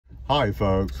Hi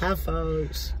folks. Hi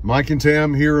folks. Mike and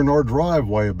Tam here in our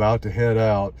driveway about to head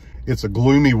out. It's a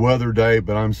gloomy weather day,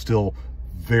 but I'm still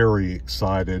very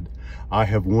excited. I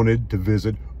have wanted to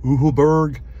visit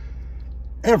Uhuburg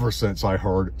ever since I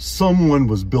heard someone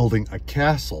was building a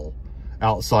castle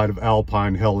outside of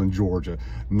Alpine, Helen, Georgia.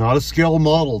 Not a scale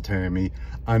model, Tammy,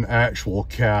 an actual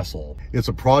castle. It's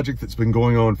a project that's been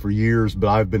going on for years, but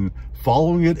I've been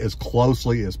following it as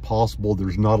closely as possible.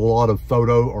 There's not a lot of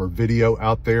photo or video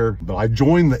out there, but I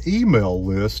joined the email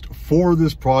list for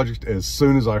this project as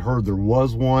soon as I heard there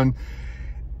was one.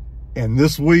 And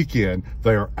this weekend,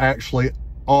 they are actually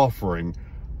offering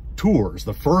tours,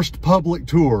 the first public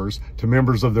tours to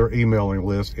members of their emailing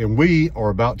list. And we are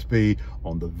about to be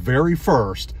on the very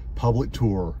first public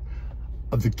tour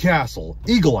of the castle,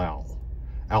 Eagle Owl,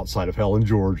 outside of Helen,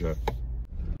 Georgia.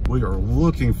 We are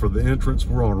looking for the entrance.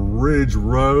 We're on Ridge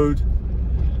Road,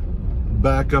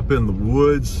 back up in the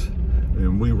woods.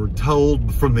 And we were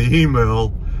told from the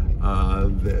email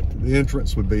that the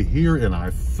entrance would be here. And I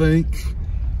think,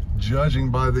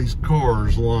 judging by these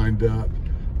cars lined up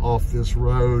off this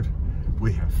road,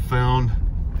 we have found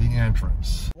the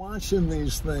entrance. Watching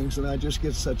these things, and I just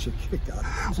get such a kick out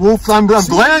of it. Well, I'm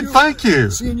glad, thank you.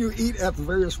 Seeing you eat at the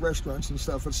various restaurants and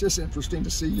stuff, it's just interesting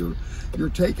to see your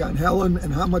take on Helen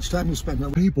and how much time you spend here.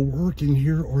 People working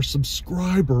here are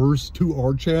subscribers to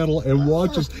our channel and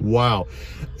watch us. Wow.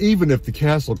 Even if the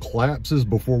castle collapses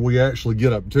before we actually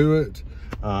get up to it,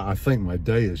 I think my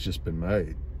day has just been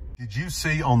made. Did you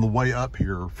see on the way up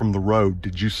here from the road,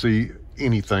 did you see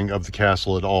anything of the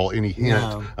castle at all? Any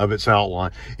hint of its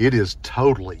outline? It is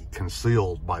totally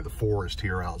concealed by the forest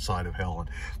here outside of Helen.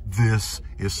 This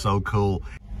is so cool.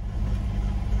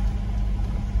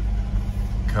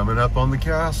 Coming up on the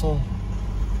castle.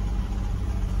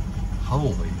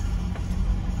 Holy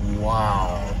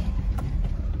wow.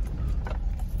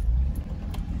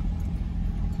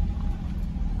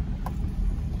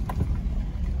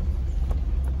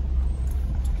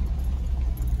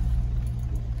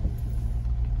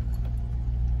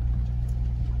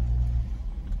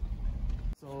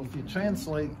 If you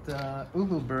translate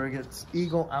Uhuburg, it's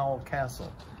Eagle Owl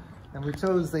Castle. And we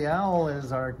chose the owl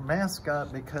as our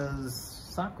mascot because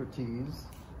Socrates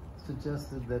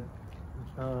suggested that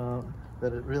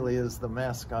that it really is the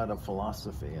mascot of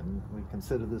philosophy, and we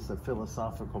consider this a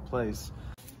philosophical place.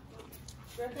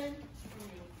 Okay,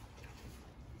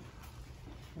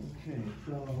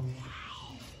 so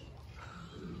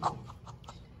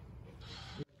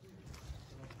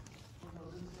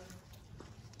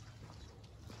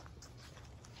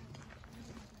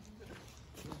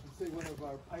one of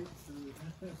our pipes,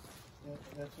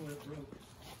 that's where it broke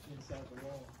inside the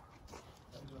wall.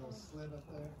 That little slit up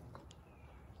there.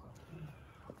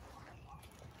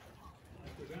 I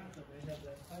forgot that they had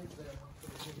that pipe there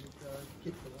so they could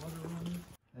keep the water running.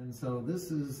 And so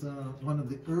this is one of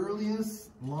the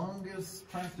earliest, longest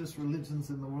practiced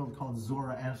religions in the world, called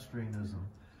Zoroastrianism.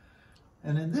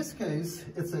 And in this case,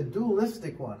 it's a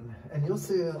dualistic one, and you'll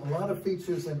see a lot of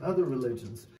features in other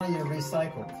religions. You're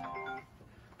recycled.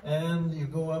 And you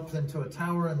go up into a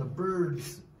tower and the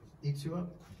birds eat you up.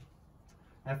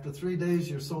 After 3 days,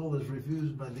 your soul is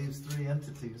reviewed by these three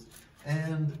entities.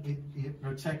 And it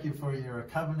check you for your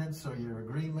covenants or your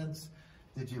agreements.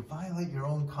 Did you violate your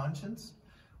own conscience?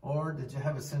 Or did you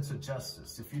have a sense of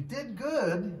justice? If you did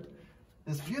good,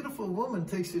 this beautiful woman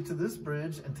takes you to this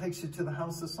bridge and takes you to the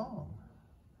House of Song.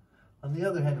 On the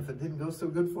other hand, if it didn't go so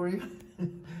good for you,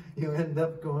 you end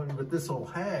up going with this old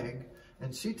hag.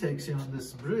 And she takes you on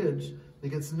this bridge that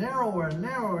gets narrower and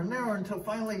narrower and narrower until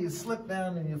finally you slip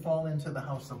down and you fall into the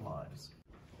House of Lies.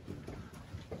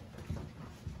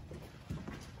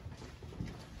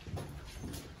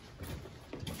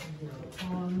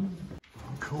 Oh,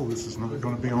 cool. This is not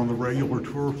going to be on the regular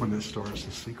tour when this starts.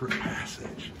 The secret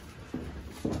passage.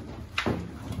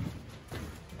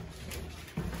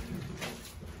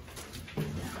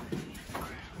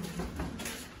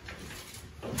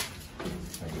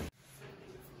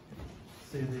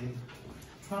 See the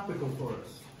tropical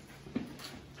forest.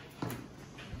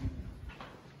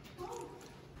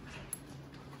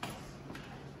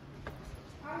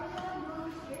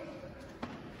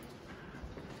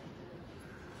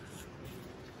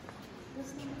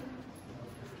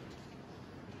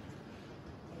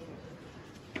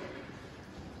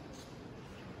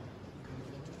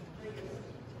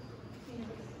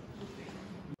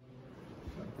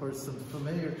 Of course, some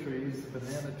familiar trees,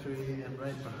 banana tree, and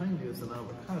right behind you is an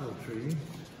avocado tree.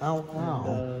 Oh, wow.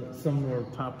 And, some more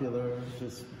popular,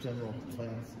 just general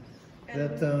plants.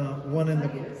 That one in the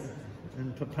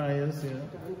papayas,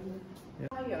 yeah.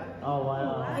 Oh,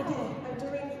 wow. I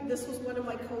did. This was one of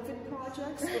my COVID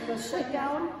projects with the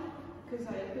shutdown, because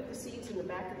I had put the seeds in the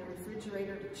back of the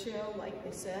refrigerator to chill, like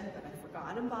they said, but I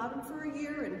forgot about them for a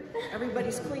year, and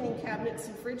everybody's cleaning cabinets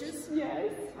and fridges.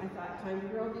 Yes. I thought, time to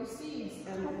grow these seeds,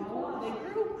 and voila, they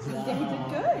grew. Wow. They did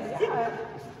good, yeah.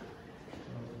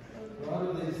 A lot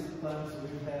of these plants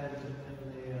we've had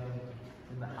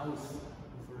in the house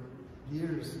for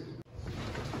years.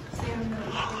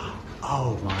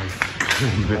 Oh my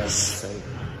goodness.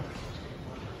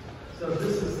 So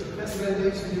this is Pennsylvania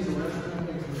is a restaurant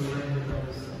from the rain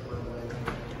house.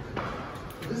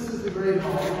 This is the Great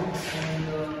Hall, and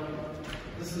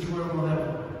this is where we'll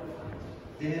have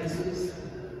dances,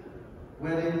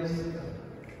 weddings,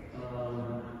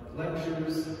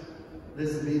 lectures. This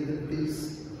will be the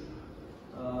piece.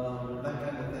 That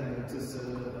kind of thing. It's just a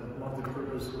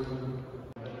multi-purpose room.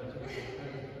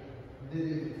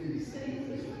 Knitting piece.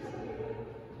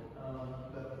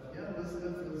 But yeah, this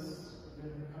stuff has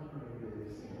been company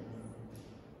days.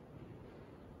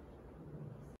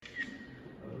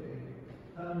 Okay.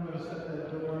 I'm going to set that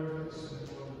door.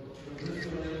 This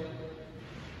way.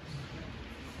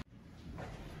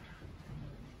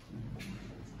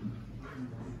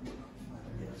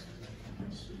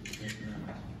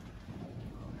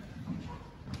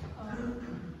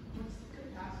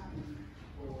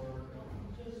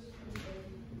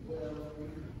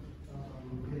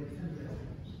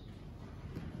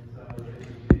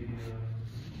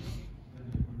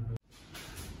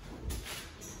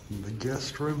 The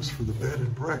guest rooms for the bed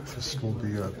and breakfast will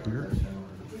be up here.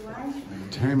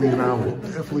 Tammy and I will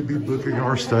definitely be booking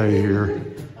our stay here.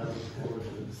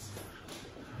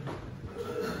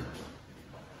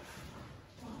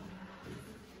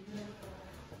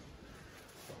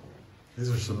 These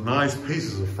are some nice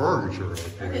pieces of furniture up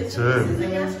here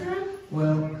too.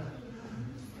 Well,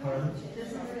 pardon?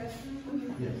 Yes.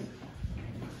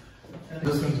 And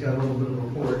this one's got a little bit of a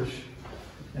porch,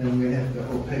 and we have to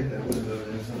opaque that window there.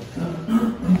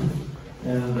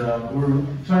 And we're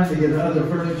trying to get other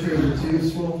furniture that's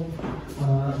useful.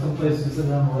 Some place to sit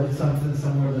down, like something,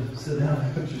 somewhere to sit down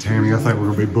and put your Tammy, I think we're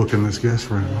gonna be booking this guest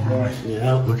room.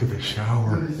 Yeah. Look at the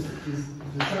shower.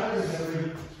 Decided that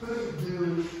we couldn't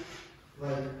do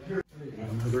like here.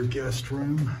 Another guest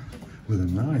room with a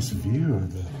nice view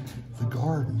of the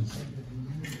gardens.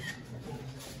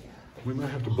 We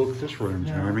might have to book this room,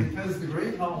 Now, Tammy. because the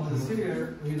Great Hall is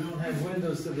here, we don't have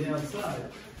windows to the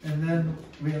outside. And then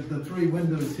we have the 3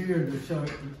 windows here to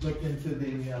look into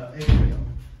the atrium.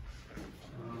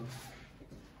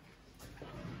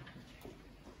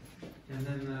 And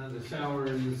then the shower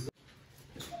is...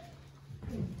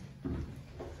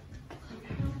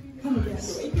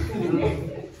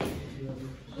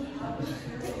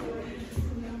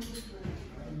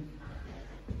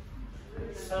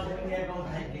 So we are going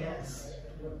to take guests.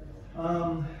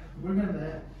 We're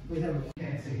gonna, we have a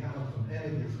fancy house from any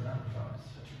of these round shops.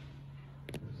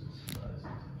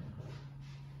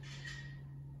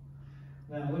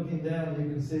 Now looking down, you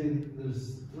can see there's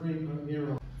 3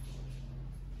 murals.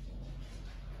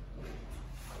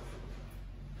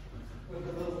 Look a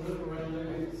little bit around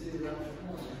there, you can see around the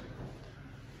corner.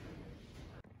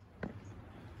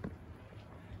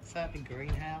 Is that the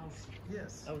greenhouse?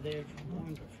 Yes. Oh, they're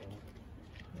wonderful.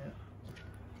 Yeah.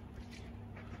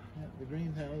 Yeah, the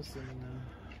greenhouse, and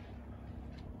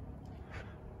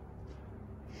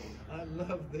I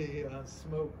love the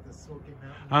smoke, the Smoky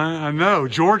Mountains. I know,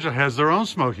 Georgia has their own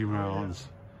Smoky Mountains.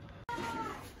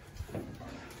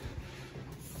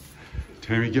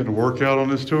 Tammy getting a workout on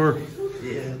this tour?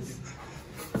 Yes.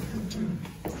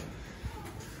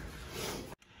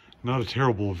 Not a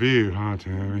terrible view, huh,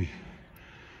 Tammy?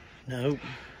 Nope.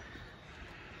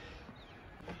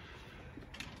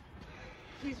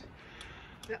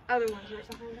 The other ones right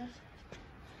behind us.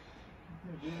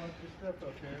 Do you want your stuff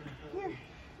up there? Yeah.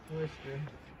 Oyster. There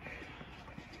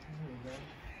you go.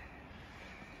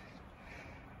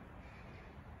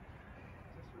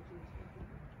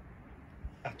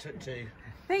 I took 2.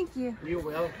 Thank you. You're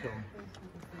welcome.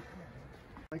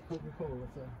 Like Coca-Cola,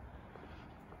 so.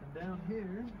 And down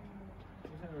here, we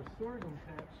have our sorghum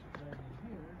patch down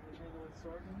here. You know what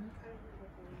sorghum is?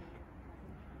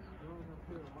 Growing up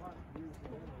here a lot years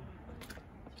ago.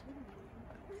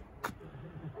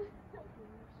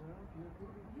 Well, you're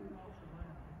moving through off the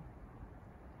land.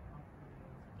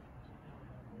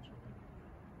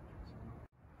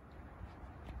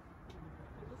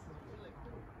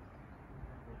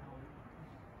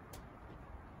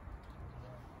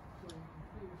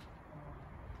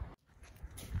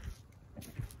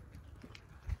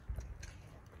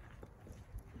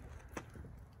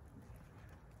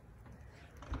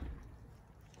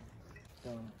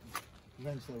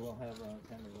 Eventually we'll have a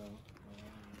kind of a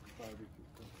barbecue.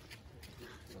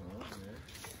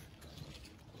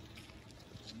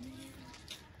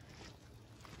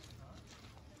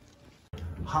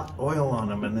 Hot oil on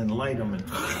them and then light them. And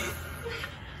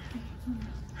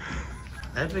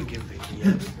That'd be good. Yeah.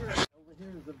 over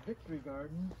here is a victory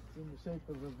garden. It's in the shape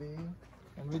of a V.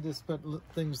 And we just put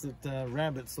things that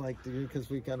rabbits like to do because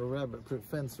we got a rabbit-proof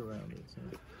fence around it. So.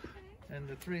 And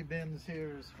the 3 bins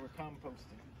here is for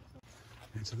composting.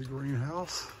 Into the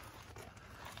greenhouse.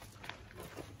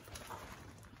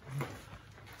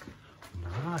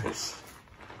 Nice.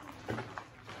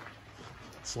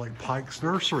 It's like Pike's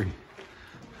nursery.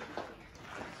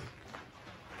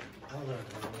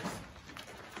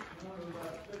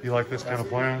 You like this kind of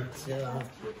plant? Yeah.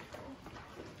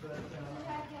 But,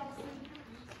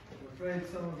 I'm afraid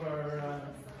some of our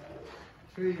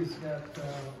trees got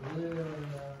really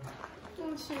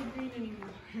Don't show green anymore.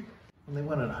 and they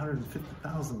wanted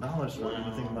 $150,000 for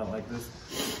anything about like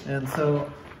this. And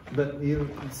so, but you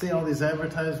see all these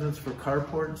advertisements for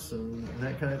carports and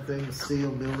that kind of thing, steel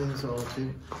buildings are all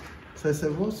cheap. So I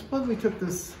said, well, suppose we took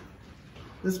this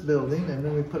building and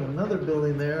then we put another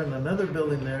building there and another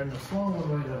building there and a small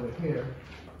one right over here.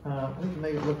 We can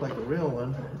make it look like a real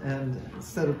one. And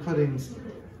instead of putting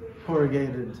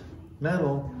corrugated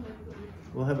metal,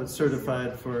 we'll have it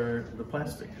certified for the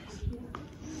plastic.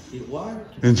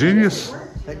 Ingenious.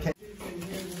 Okay.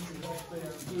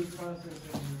 Food processing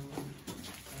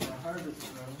and a harvest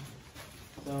room.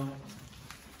 So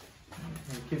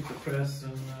we keep the press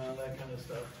and that kind of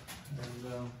stuff.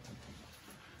 And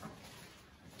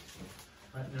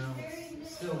right now it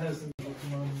still hasn't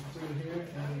come on through here.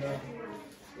 And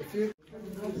if you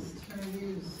notice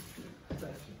Chinese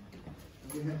section,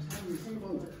 we have Chinese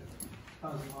folk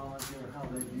cosmology or how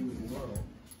they view the world.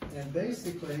 And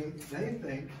basically, they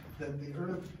think that the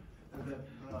earth, that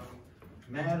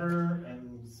matter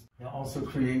and also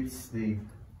creates the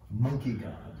monkey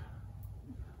god,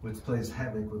 which plays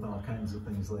havoc with all kinds of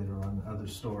things later on, other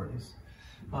stories.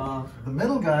 The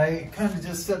middle guy kind of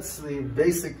just sets the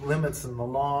basic limits and the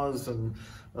laws and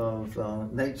of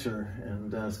nature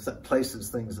and places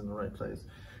things in the right place.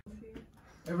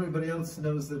 Everybody else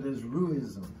knows that is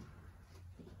Ruism.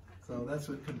 So that's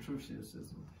what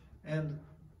Confucianism. And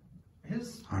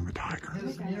I'm a tiger.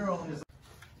 his mural is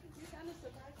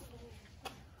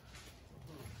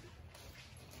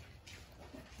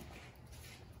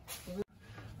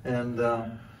and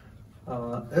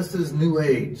this is New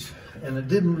Age, and it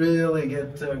didn't really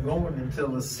get going until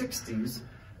the 60s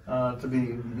to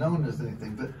be known as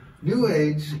anything. But New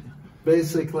Age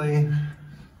basically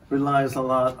relies a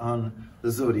lot on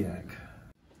the zodiac.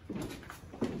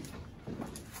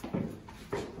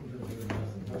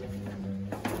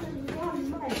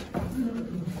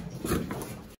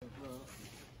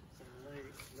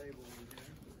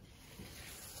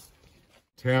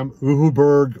 Tam,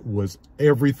 Uhuburg was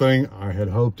everything I had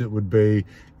hoped it would be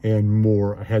and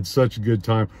more. I had such a good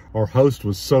time. Our host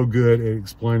was so good at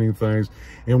explaining things,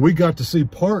 and we got to see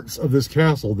parts of this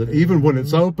castle that even when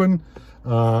it's open,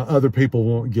 other people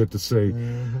won't get to see.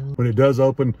 When it does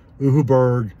open,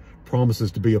 Uhuburg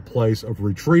promises to be a place of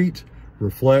retreat,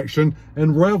 reflection,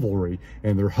 and revelry,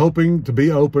 and they're hoping to be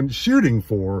open, shooting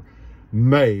for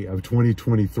May of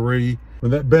 2023.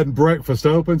 When that bed and breakfast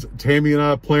opens, Tammy and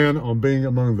I plan on being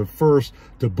among the first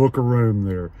to book a room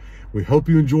there. We hope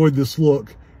you enjoyed this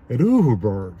look at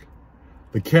Uhuburg,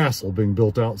 the castle being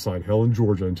built outside Helen,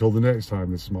 Georgia. Until the next time,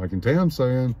 this is Mike and Tam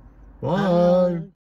saying bye.